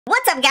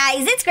What's up,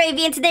 guys? It's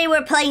Gravy, and today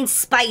we're playing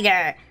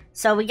Spider.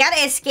 So we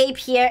gotta escape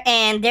here,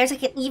 and there's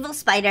like an evil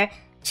spider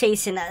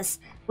chasing us.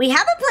 We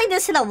haven't played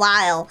this in a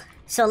while,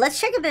 so let's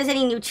check if there's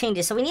any new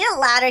changes. So we need a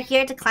ladder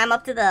here to climb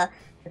up to the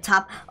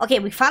top. Okay,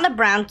 we found a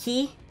brown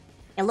key.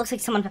 It looks like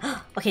someone...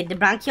 Okay, the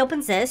brown key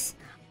opens this.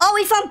 Oh,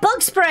 we found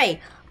bug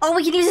spray! Oh,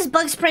 we can use this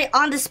bug spray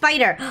on the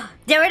spider.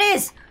 There it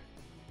is!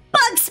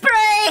 Bug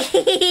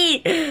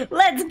spray!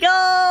 Let's go!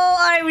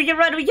 Alright, we can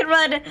run, we can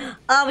run.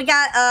 We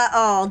got,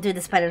 oh, dude,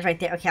 the spider's right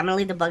there. Okay, I'm gonna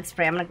leave the bug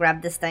spray. I'm gonna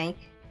grab this thing.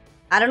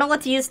 I don't know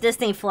what to use this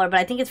thing for, but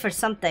I think it's for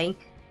something.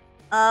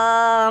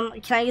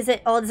 Can I use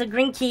it? Oh, there's a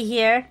green key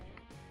here.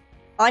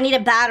 Oh, I need a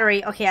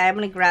battery. Okay, I'm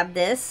gonna grab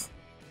this.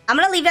 I'm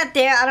gonna leave that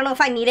there. I don't know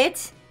if I need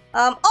it.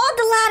 Oh,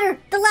 the ladder!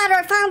 The ladder,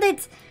 I found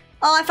it!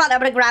 Oh, I found it.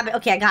 I'm gonna grab it.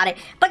 Okay, I got it.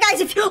 But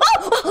guys, if you...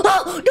 Oh,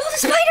 no, the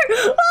spider!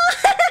 Oh,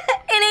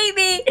 it ate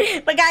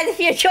me! But guys, if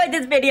you enjoyed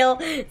this video,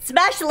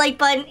 smash the like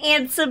button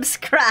and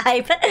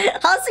subscribe.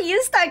 Also,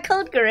 use star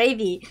code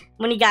Gravy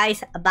when you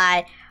guys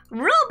buy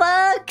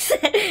Robux.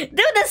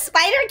 Dude, the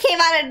spider came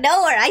out of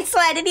nowhere. I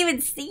swear I didn't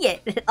even see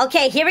it.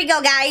 Okay, here we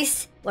go,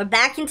 guys. We're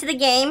back into the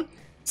game.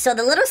 So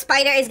the little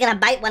spider is gonna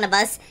bite one of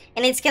us,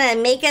 and it's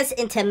gonna make us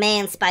into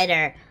man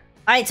spider.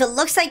 Alright, so it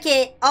looks like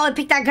it... Oh, it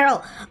picked that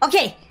girl.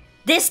 Okay.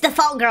 This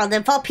default girl, the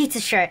default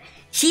pizza shirt,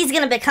 she's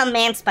gonna become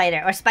man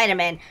spider or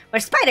Spider-Man or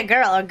Spider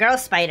Girl or Girl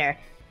Spider.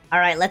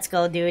 Alright, let's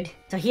go, dude.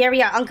 So here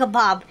we are, Uncle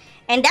Bob.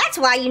 And that's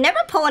why you never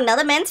pull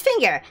another man's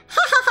finger.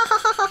 Ha ha ha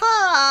ha ha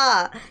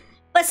ha.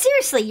 But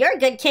seriously, you're a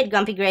good kid,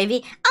 Grumpy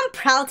Gravy. I'm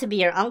proud to be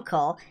your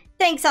uncle.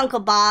 Thanks, Uncle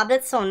Bob.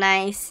 That's so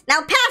nice.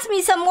 Now pass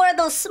me some more of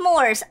those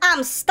s'mores.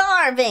 I'm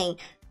starving.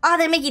 Oh,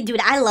 they make you...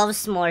 Dude, I love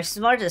s'mores.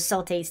 S'mores are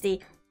so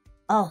tasty.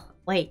 Oh,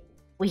 wait.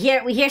 We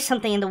hear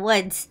something in the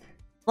woods.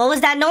 What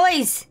was that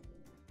noise?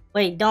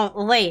 Wait,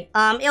 wait.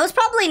 It was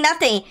probably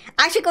nothing.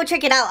 I should go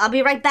check it out. I'll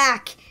be right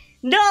back.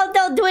 No,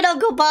 don't do it,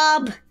 Uncle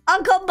Bob.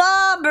 Uncle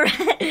Bob.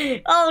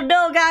 Oh,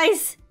 no,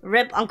 guys.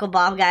 Rip Uncle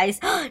Bob,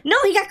 guys. No,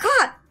 he got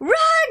caught.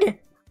 Run.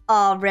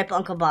 Oh, rip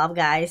Uncle Bob,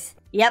 guys.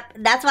 Yep,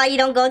 that's why you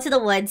don't go to the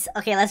woods.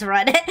 Okay, let's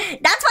run. That's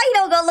why you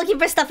don't go looking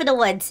for stuff in the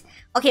woods.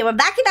 Okay, we're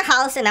back in the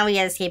house, and now we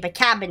gotta escape a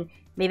cabin.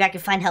 Maybe I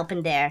can find help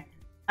in there.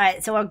 All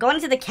right, so we're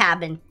going to the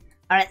cabin.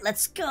 All right,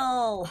 let's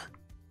go.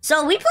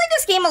 So we played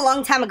this game a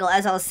long time ago,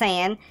 as I was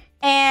saying,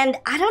 and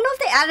I don't know if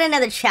they added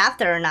another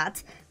chapter or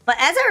not, but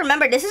as I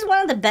remember, this is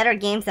one of the better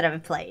games that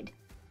I've played.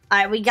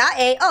 Alright, we got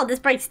a... Oh, this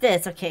breaks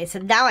this. Okay, so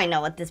now I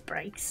know what this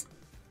breaks.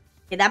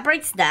 Okay, that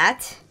breaks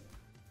that.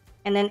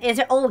 And then is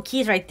there... Oh,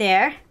 keys right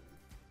there.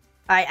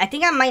 Alright, I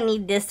think I might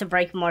need this to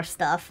break more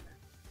stuff.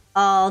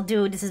 Oh,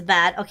 dude, this is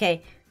bad.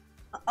 Okay.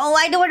 Oh,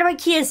 I know where the red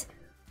key is.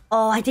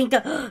 Oh, I think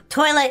the...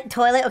 Toilet.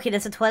 Okay,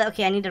 there's a toilet.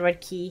 Okay, I need the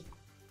red key.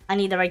 I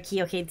need the red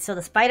key. Okay, so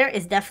the spider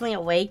is definitely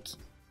awake.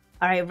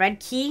 Alright, red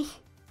key.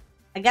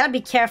 I gotta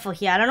be careful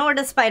here. I don't know where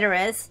the spider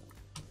is.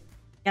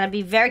 Gotta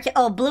be very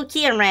careful. Oh, blue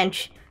key and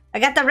wrench. I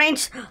got the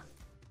wrench.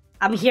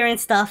 I'm hearing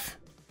stuff.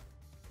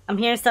 I'm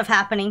hearing stuff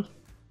happening.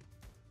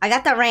 I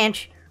got the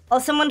wrench. Oh,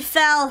 someone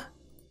fell.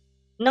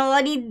 No,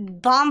 I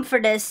need bomb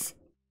for this.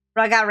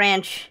 Bro, I got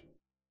wrench.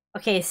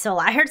 Okay, so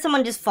I heard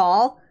someone just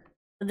fall.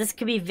 So this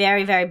could be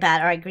very, very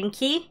bad. Alright, green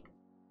key.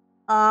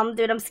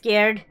 Dude, I'm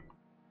scared.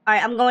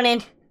 Alright, I'm going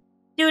in.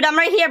 Dude, I'm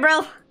right here, bro.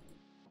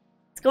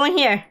 Let's go in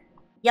here.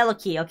 Yellow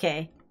key,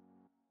 okay.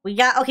 We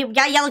got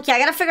yellow key. I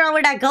gotta figure out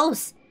where that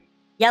goes.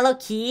 Yellow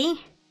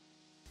key.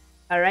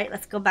 Alright,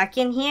 let's go back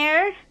in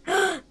here.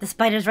 The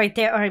spider's right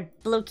there.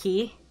 Alright, blue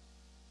key.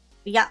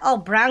 We got, oh,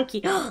 brown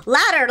key.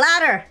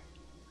 Ladder.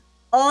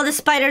 Oh, the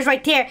spider's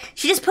right there.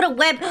 She just put a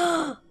web.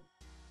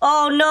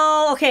 Oh,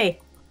 no. Okay,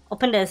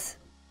 open this.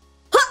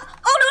 Huh!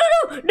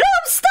 Oh, no. No,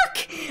 I'm stuck.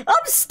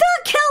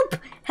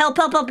 Help.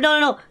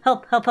 No.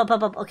 Help.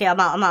 Okay, I'm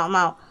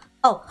out.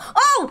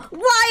 Oh,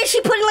 why is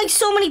she putting like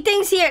so many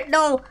things here?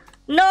 No.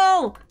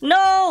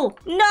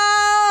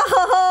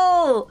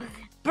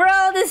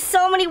 Bro, there's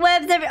so many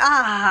webs every...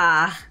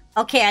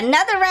 Okay,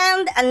 another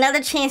round,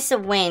 another chance to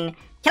win.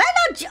 Can I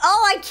not...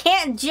 Oh, I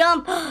can't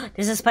jump.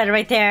 There's a spider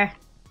right there.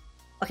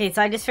 Okay,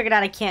 so I just figured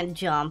out I can't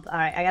jump.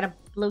 Alright, I got a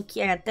blue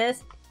key. I got this.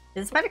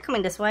 Is the spider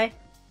coming this way?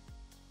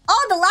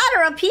 Oh, the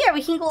ladder up here.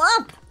 We can go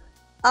up.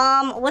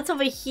 What's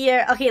over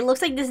here? Okay, it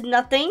looks like there's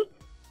nothing.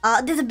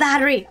 There's a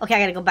battery. Okay, I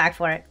gotta go back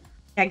for it.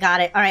 Okay, I got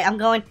it. Alright, I'm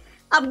going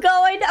up.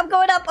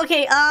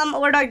 Okay,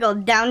 where do I go?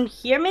 Down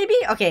here, maybe?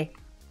 Okay,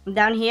 I'm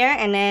down here,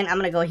 and then I'm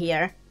gonna go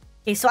here.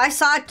 Okay, so I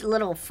saw a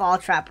little fall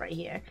trap right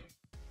here.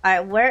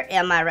 Alright, where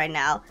am I right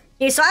now?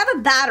 Okay, so I have a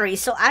battery.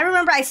 So I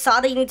remember I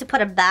saw that you need to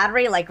put a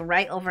battery, like,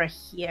 right over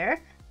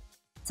here.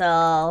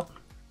 So,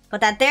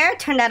 put that there,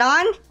 turn that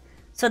on.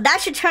 So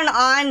that should turn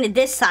on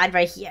this side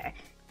right here.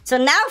 So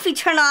now if we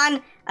turn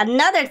on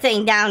another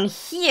thing down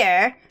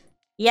here...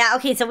 Yeah,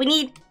 okay, so we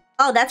need...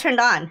 Oh, that turned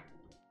on.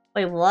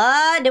 Wait,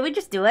 what? Did we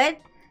just do it?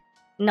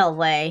 No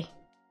way.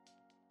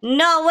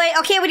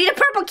 Okay, we need a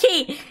purple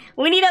key.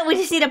 We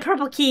just need a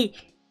purple key.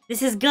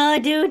 This is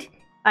good, dude.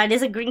 Alright,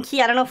 there's a green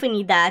key. I don't know if we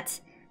need that.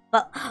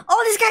 But,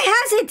 oh, this guy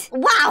has it!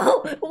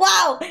 Wow!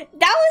 Wow! That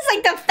was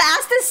like the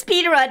fastest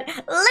speed run.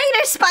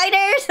 Later,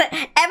 spiders!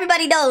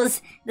 Everybody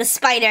knows the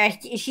spider,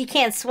 she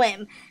can't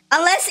swim.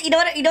 Unless, you know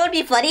what would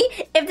be funny?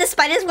 If the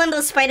spider's one of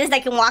those spiders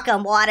that can walk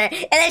on water,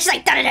 and then she's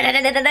like,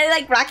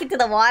 like rocket to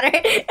the water,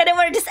 and then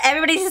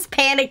everybody's just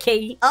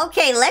panicking.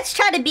 Okay, let's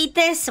try to beat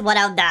this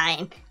without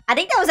dying. I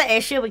think that was an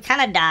issue. We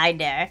kind of died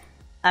there.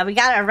 We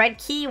got a red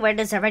key. Where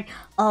does a red...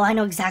 Oh, I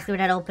know exactly where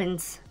that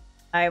opens.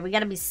 Alright, we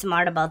gotta be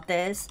smart about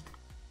this.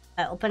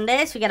 Open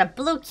this. We got a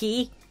blue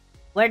key.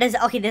 Where does...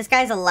 Okay, this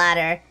guy's a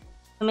ladder.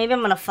 So maybe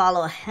I'm gonna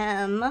follow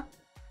him.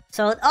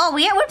 So... Oh,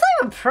 we're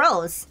playing with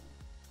pros.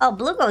 Oh,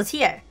 blue goes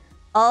here.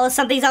 Oh,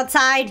 something's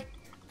outside.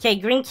 Okay,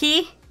 green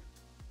key.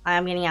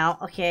 I'm getting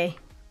out. Okay.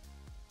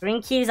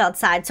 Green key is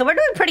outside. So we're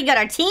doing pretty good.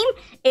 Our team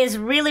is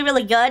really,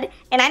 really good.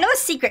 And I know a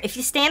secret. If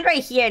you stand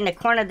right here in the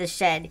corner of the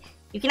shed,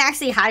 you can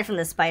actually hide from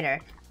the spider.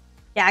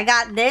 Yeah, I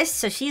got this.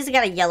 So she's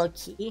got a yellow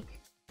key.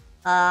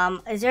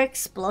 Is there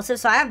explosive?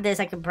 So I have this.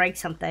 I can break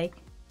something.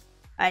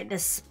 Alright, the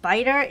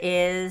spider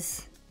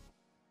is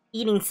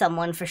eating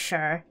someone for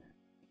sure.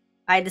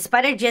 Alright, the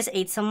spider just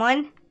ate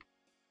someone.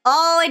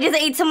 Oh, it just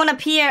ate someone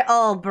up here.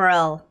 Oh,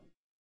 bro.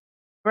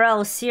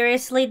 Bro,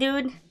 seriously,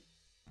 dude?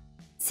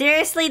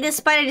 Seriously, this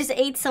spider just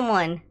ate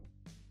someone.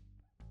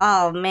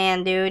 Oh,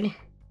 man, dude.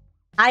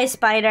 Hi,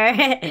 spider.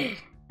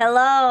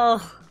 Hello.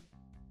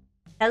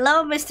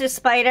 Hello, Mr.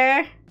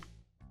 Spider.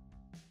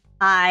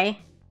 Hi.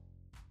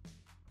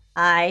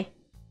 Hi.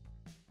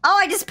 Oh,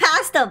 I just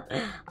passed him.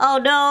 Oh,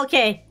 no.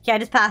 Okay. Okay, I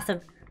just passed him.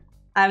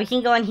 Alright, we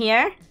can go in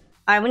here.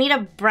 Alright, we need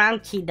a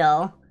brown key,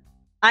 though.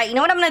 Alright, you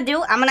know what I'm gonna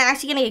do? I'm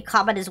actually gonna get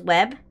caught by this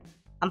web.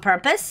 On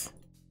purpose.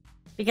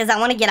 Because I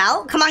want to get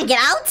out. Come on, get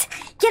out!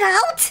 Get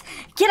out!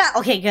 Get out!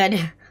 Okay,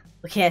 good.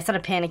 Okay, I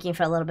started panicking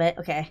for a little bit.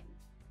 Okay.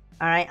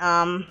 Alright,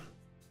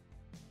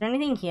 is there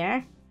anything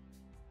here?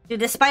 Dude,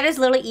 this spider's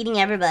literally eating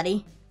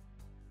everybody.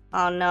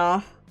 Oh,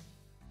 no.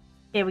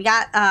 Okay, we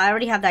got... I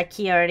already have that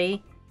key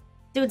already.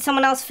 Dude,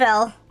 someone else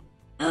fell.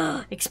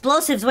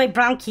 Explosives. Wait,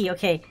 brown key.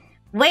 Okay.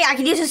 Wait, I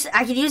can use this.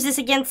 I can use this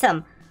against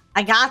him.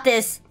 I got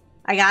this.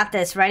 I got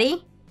this.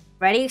 Ready?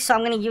 Ready? So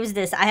I'm gonna use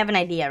this. I have an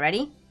idea.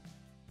 Ready?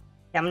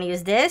 Okay, I'm gonna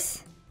use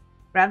this.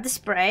 Grab the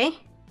spray.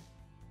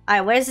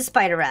 Alright, where's the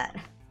spider at?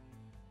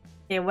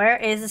 Okay, where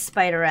is the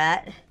spider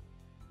at?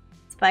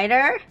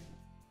 Spider?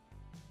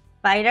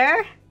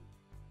 Spider?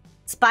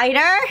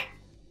 Spider?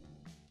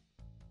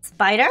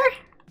 Spider?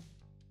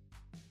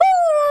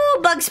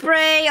 Woo! Bug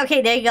spray!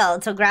 Okay, there you go.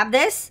 So grab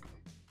this.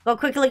 Go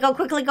quickly, go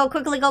quickly, go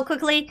quickly, go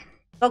quickly.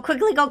 Go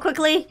quickly, go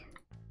quickly.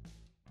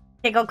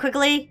 Okay, go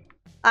quickly.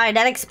 Alright,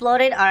 that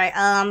exploded. Alright,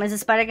 is the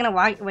spider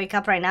gonna wake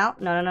up right now?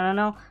 No, no, no,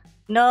 no, no.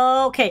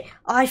 No, okay.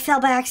 Oh, I fell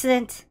by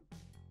accident.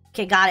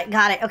 Okay, got it,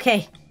 got it.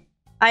 Okay.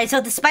 Alright, so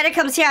if the spider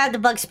comes here, I have the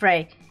bug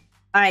spray.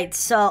 Alright,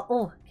 so...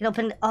 Oh, can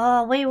open...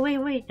 Oh, wait, wait,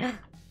 wait.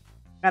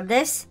 Grab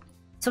this.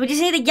 So we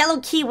just need a yellow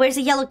key. Where's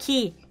the yellow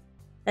key?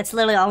 That's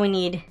literally all we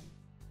need.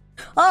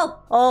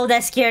 Oh! Oh,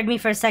 that scared me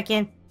for a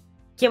second.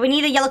 Okay, we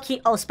need a yellow key.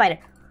 Oh, spider.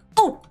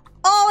 Oh!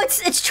 Oh,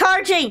 it's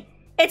charging!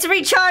 It's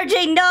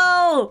recharging!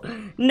 No!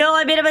 No,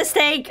 I made a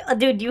mistake. Oh,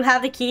 dude, do you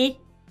have the key?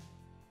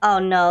 Oh,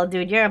 no,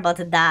 dude, you're about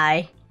to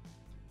die.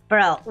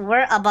 Bro,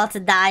 we're about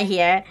to die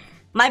here.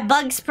 My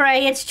bug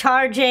spray, it's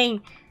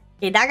charging.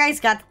 Okay, that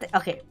guy's got...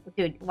 Okay,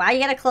 dude, why you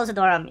gotta close the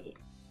door on me?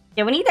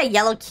 Okay, we need that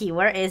yellow key.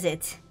 Where is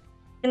it?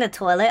 In the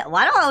toilet?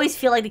 Why do I always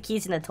feel like the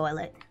key's in the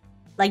toilet?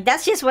 Like,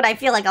 that's just what I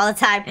feel like all the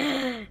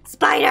time.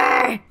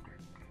 Spider!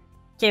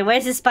 Okay,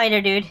 where's the spider,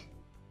 dude?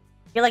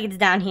 I feel like it's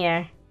down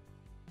here.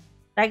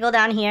 Should I go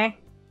down here?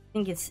 I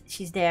think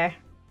she's there.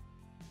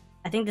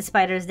 I think the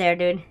spider's there,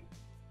 dude.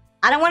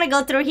 I don't want to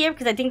go through here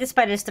because I think the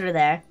spider's through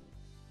there.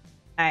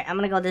 Alright, I'm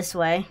gonna go this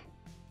way.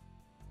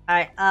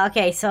 Alright,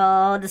 okay,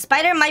 so the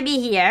spider might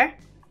be here.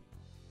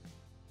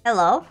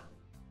 Hello?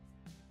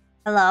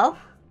 Hello?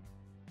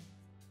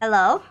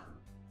 Hello?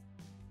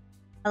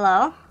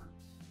 Hello?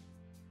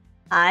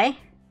 Hi?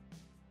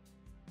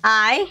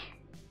 Hi?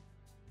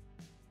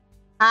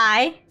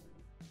 Hi?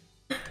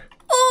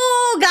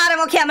 Oh, got him.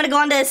 Okay, I'm gonna go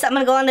on this. I'm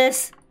gonna go on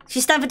this.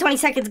 She's stunned for 20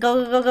 seconds.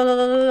 Go, go, go, go, go,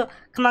 go, go.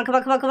 Come on, come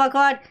on, come on, come on,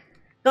 come on.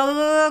 Go, go,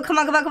 go, go. Come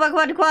on, come on, come on, come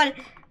on, come on.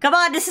 Come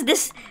on,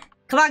 this.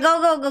 Come on,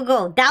 go, go, go,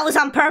 go. That was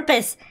on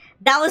purpose.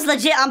 That was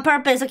legit on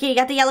purpose. Okay, you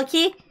got the yellow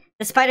key?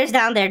 The spider's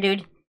down there,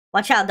 dude.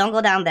 Watch out. Don't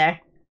go down there.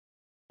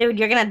 Dude,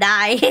 you're gonna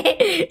die.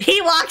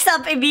 He walks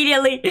up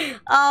immediately.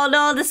 Oh,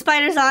 no, the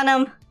spider's on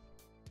him.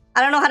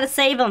 I don't know how to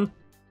save him.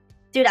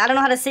 Dude, I don't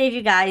know how to save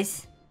you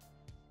guys.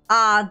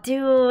 Aw,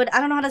 dude, I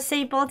don't know how to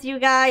save both of you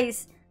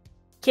guys.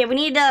 Okay, we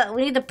need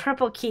the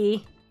purple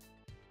key.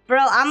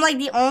 Bro, I'm like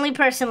the only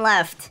person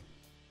left.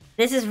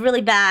 This is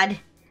really bad.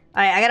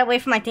 Alright, I gotta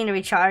wait for my thing to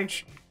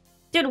recharge.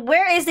 Dude,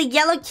 where is the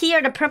yellow key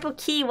or the purple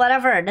key?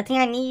 Whatever, the thing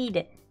I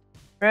need.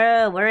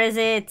 Bro, where is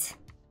it?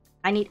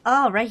 I need...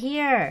 Oh, right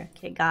here.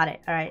 Okay, got it.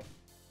 Alright.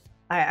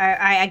 Alright,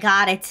 I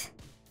got it.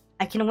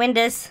 I can win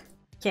this.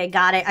 Okay,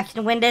 got it. I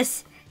can win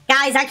this.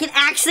 Guys, I can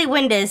actually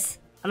win this.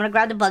 I'm gonna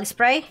grab the bug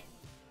spray.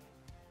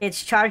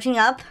 It's charging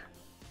up.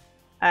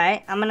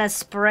 Alright, I'm gonna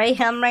spray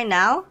him right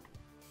now.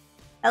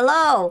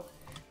 Hello.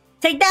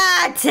 Take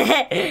that.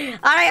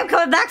 All right, I'm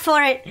coming back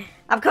for it.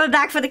 I'm coming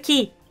back for the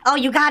key. Oh,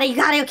 you got it. You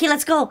got it. Okay,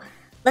 let's go.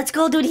 Let's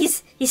go, dude.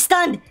 He's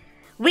stunned.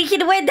 We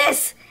can win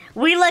this.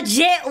 We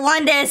legit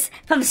won this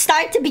from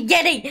start to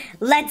beginning.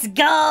 Let's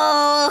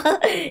go.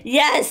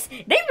 Yes.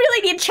 They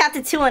really need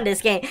chapter 2 on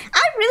this game.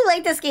 I really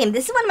like this game.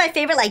 This is one of my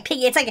favorite, like,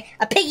 piggy. It's like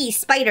a piggy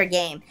spider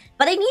game.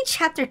 But I need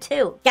chapter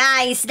 2.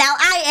 Guys, now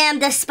I am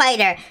the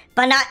spider.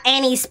 But not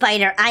any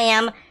spider. I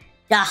am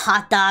the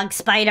hot dog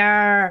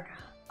spider.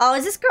 Oh,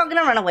 is this girl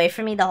gonna run away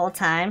from me the whole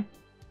time?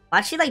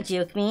 Watch she, like,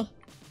 juke me.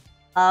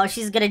 Oh,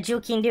 she's good at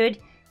juking, dude.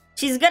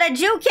 She's good at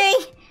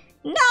juking.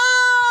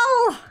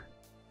 No!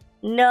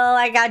 No,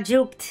 I got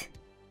juked.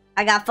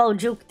 I got full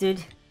juke,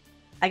 dude.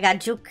 I got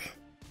juke.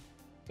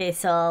 Okay,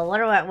 so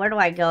where do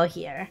I go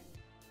here?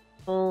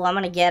 Oh, I'm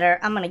gonna get her.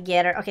 I'm gonna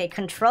get her. Okay,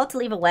 control to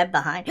leave a web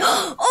behind.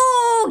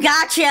 Oh,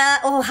 gotcha.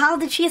 Oh, how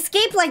did she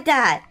escape like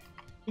that?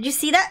 Did you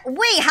see that?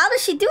 Wait, how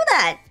does she do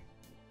that?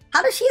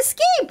 How does she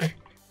escape?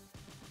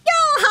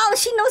 Yo, how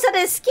she knows how to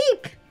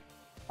escape?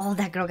 Oh,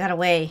 that girl got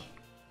away.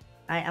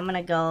 Alright, I'm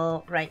gonna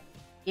go right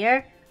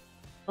here.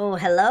 Oh,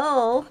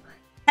 hello.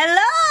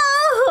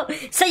 Hello!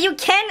 So you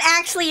can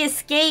actually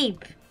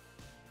escape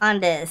on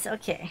this.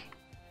 Okay.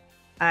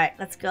 Alright,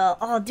 let's go.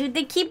 Oh, dude,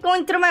 they keep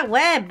going through my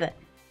web.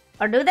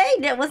 Or do they?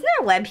 Wasn't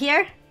there a web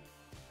here?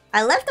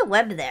 I left a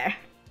web there.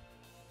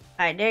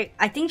 Alright, there.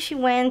 I think she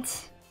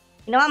went...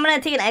 You know, I'm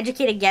gonna take an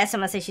educated guess. I'm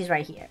gonna say she's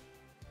right here.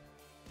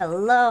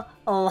 Hello?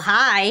 Oh,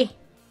 hi.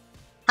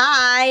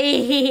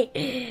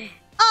 Hi.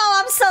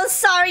 Oh, I'm so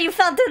sorry you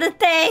fell through the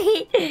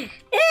thing.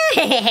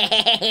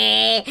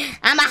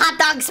 I'm a hot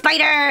dog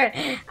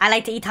spider. I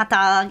like to eat hot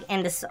dog.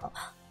 And this... Oh,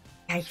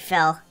 yeah, he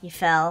fell. He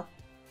fell.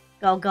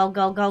 Go, go,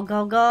 go, go,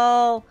 go,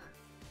 go.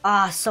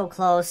 Ah, oh, so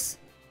close.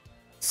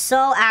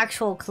 So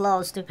actual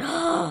close, dude.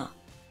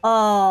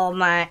 Oh,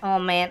 my. Oh,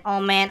 man. Oh,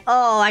 man.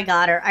 Oh, I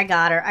got her. I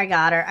got her. I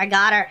got her. I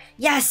got her.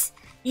 Yes.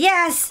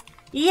 Yes.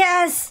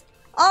 Yes.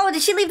 Oh,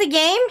 did she leave the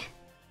game?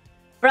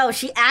 Bro,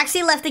 she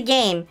actually left the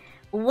game.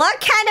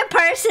 What kind of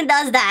person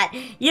does that?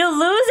 You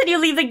lose and you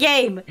leave the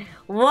game.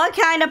 What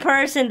kind of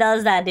person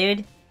does that,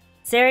 dude?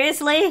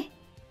 Seriously?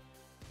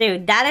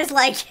 Dude, that is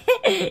like...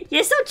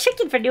 You're so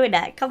chicken for doing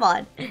that. Come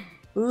on.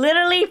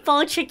 Literally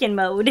full chicken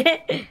mode.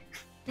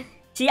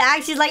 She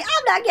actually's like,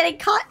 I'm not getting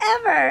caught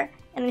ever.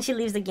 And then she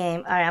leaves the game.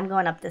 Alright, I'm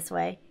going up this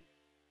way.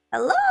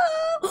 Hello?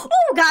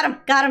 Oh, got him.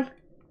 Got him.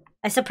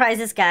 I surprised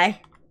this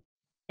guy.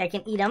 I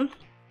can eat him.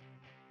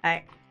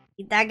 Alright.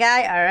 Eat that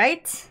guy.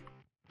 Alright.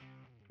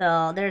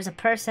 So, there's a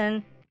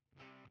person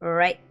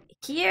right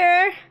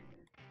here.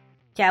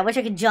 Okay, I wish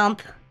I could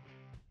jump.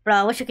 Bro,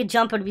 I wish I could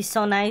jump. It would be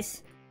so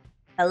nice.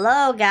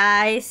 Hello,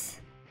 guys.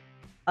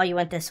 Oh, you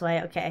went this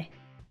way. Okay.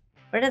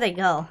 Where did they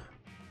go?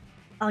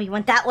 Oh, you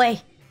went that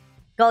way.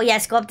 Go,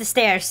 yes. Go up the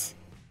stairs.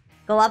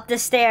 Go up the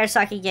stairs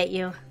so I can get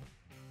you.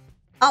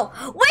 Oh,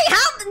 wait,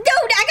 how? Dude,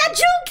 I got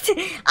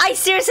juked. I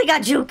seriously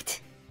got juked.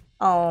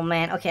 Oh,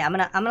 man. Okay, I'm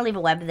gonna leave a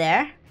web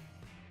there. And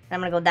I'm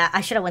gonna go that. I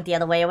should have went the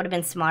other way. It would have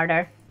been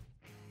smarter.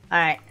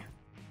 Alright.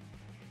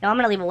 Now I'm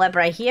gonna leave a web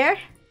right here.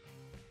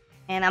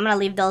 And I'm gonna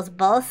leave those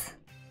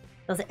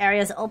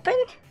areas open.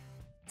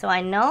 So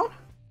I know.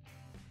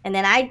 And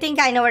then I think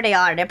I know where they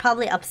are. They're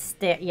probably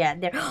upstairs. Yeah,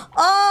 they're...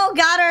 Oh,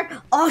 got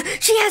her! Oh,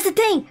 she has the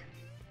thing!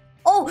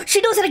 Oh,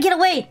 she knows how to get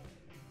away!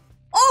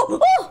 Oh,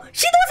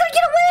 she knows how to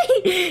get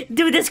away!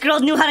 Dude, this girl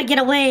knew how to get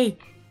away!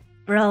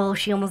 Bro,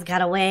 she almost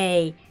got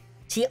away.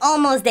 She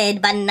almost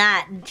did, but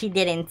not. She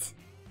didn't.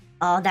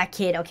 Oh, that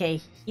kid.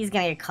 Okay, he's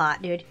gonna get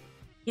caught, dude.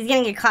 He's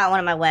gonna get caught in one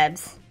of my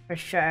webs, for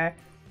sure.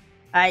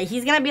 Alright,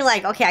 he's gonna be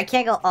like, okay, I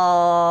can't go...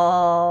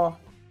 Oh.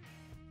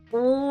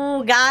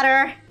 Ooh, got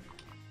her.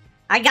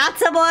 I got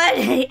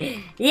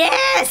someone!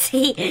 Yes!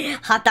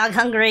 Hot dog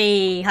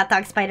hungry. Hot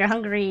dog spider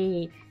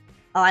hungry.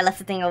 Oh, I left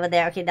the thing over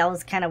there. Okay, that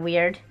was kind of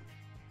weird.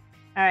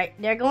 Alright,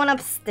 they're going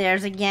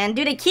upstairs again.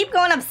 Dude, they keep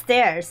going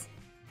upstairs.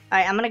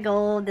 Alright, I'm gonna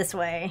go this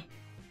way.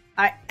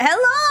 Alright,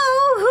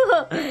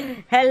 hello!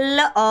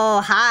 Hello!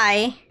 Oh,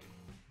 hi.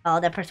 Oh,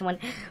 that person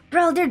went...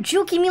 Bro, they're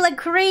juking me like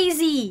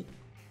crazy!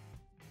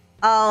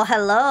 Oh,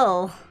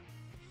 hello.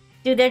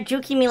 Dude, they're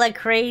juking me like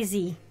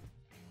crazy.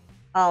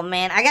 Oh,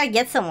 man. I gotta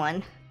get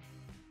someone.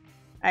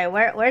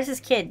 Alright, where's this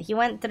kid? He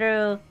went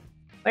through...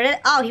 Where did...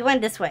 Oh, he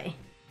went this way.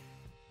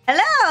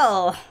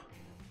 Hello!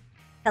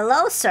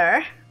 Hello,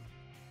 sir.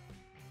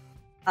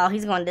 Oh,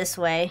 he's going this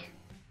way.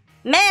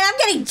 Man, I'm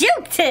getting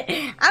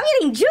juked! I'm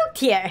getting juked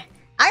here.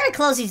 I gotta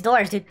close these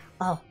doors, dude.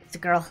 Oh, it's a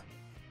girl.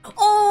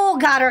 Oh,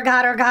 got her,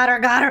 got her, got her,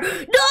 got her.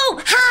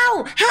 No!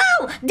 How?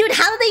 How? Dude,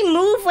 how do they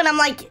move when I'm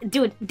like...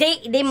 Dude,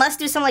 they must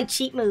do some, like,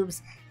 cheat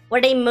moves.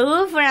 Where they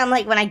move when I'm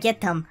like... When I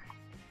get them.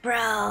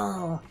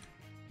 Bro.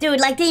 Dude,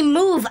 like, they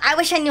move. I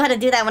wish I knew how to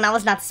do that when I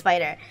was not the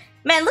spider.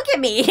 Man, look at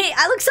me.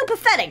 I look so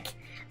pathetic.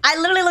 I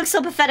literally look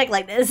so pathetic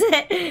like this.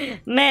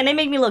 Man, they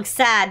make me look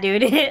sad,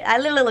 dude. I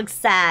literally look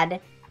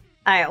sad.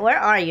 Alright, where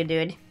are you,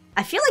 dude?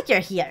 I feel like you're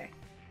here.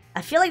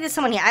 I feel like there's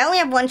someone here. I only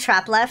have one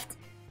trap left.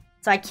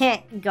 So I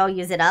can't go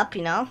use it up,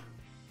 you know?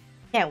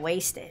 Can't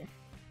waste it.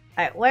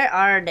 Alright, where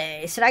are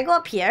they? Should I go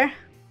up here?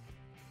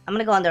 I'm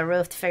gonna go on the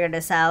roof to figure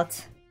this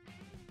out.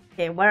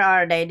 Okay, where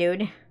are they,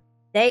 dude?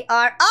 They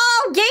are...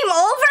 Oh, game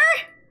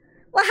over?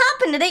 What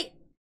happened? Did they...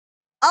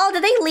 Oh,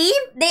 did they leave?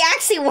 They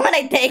actually won,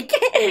 I think.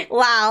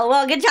 Wow.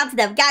 Well, good job to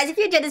them. Guys, if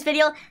you enjoyed this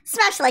video,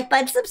 smash the like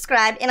button,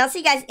 subscribe, and I'll see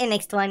you guys in the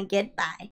next one. Goodbye.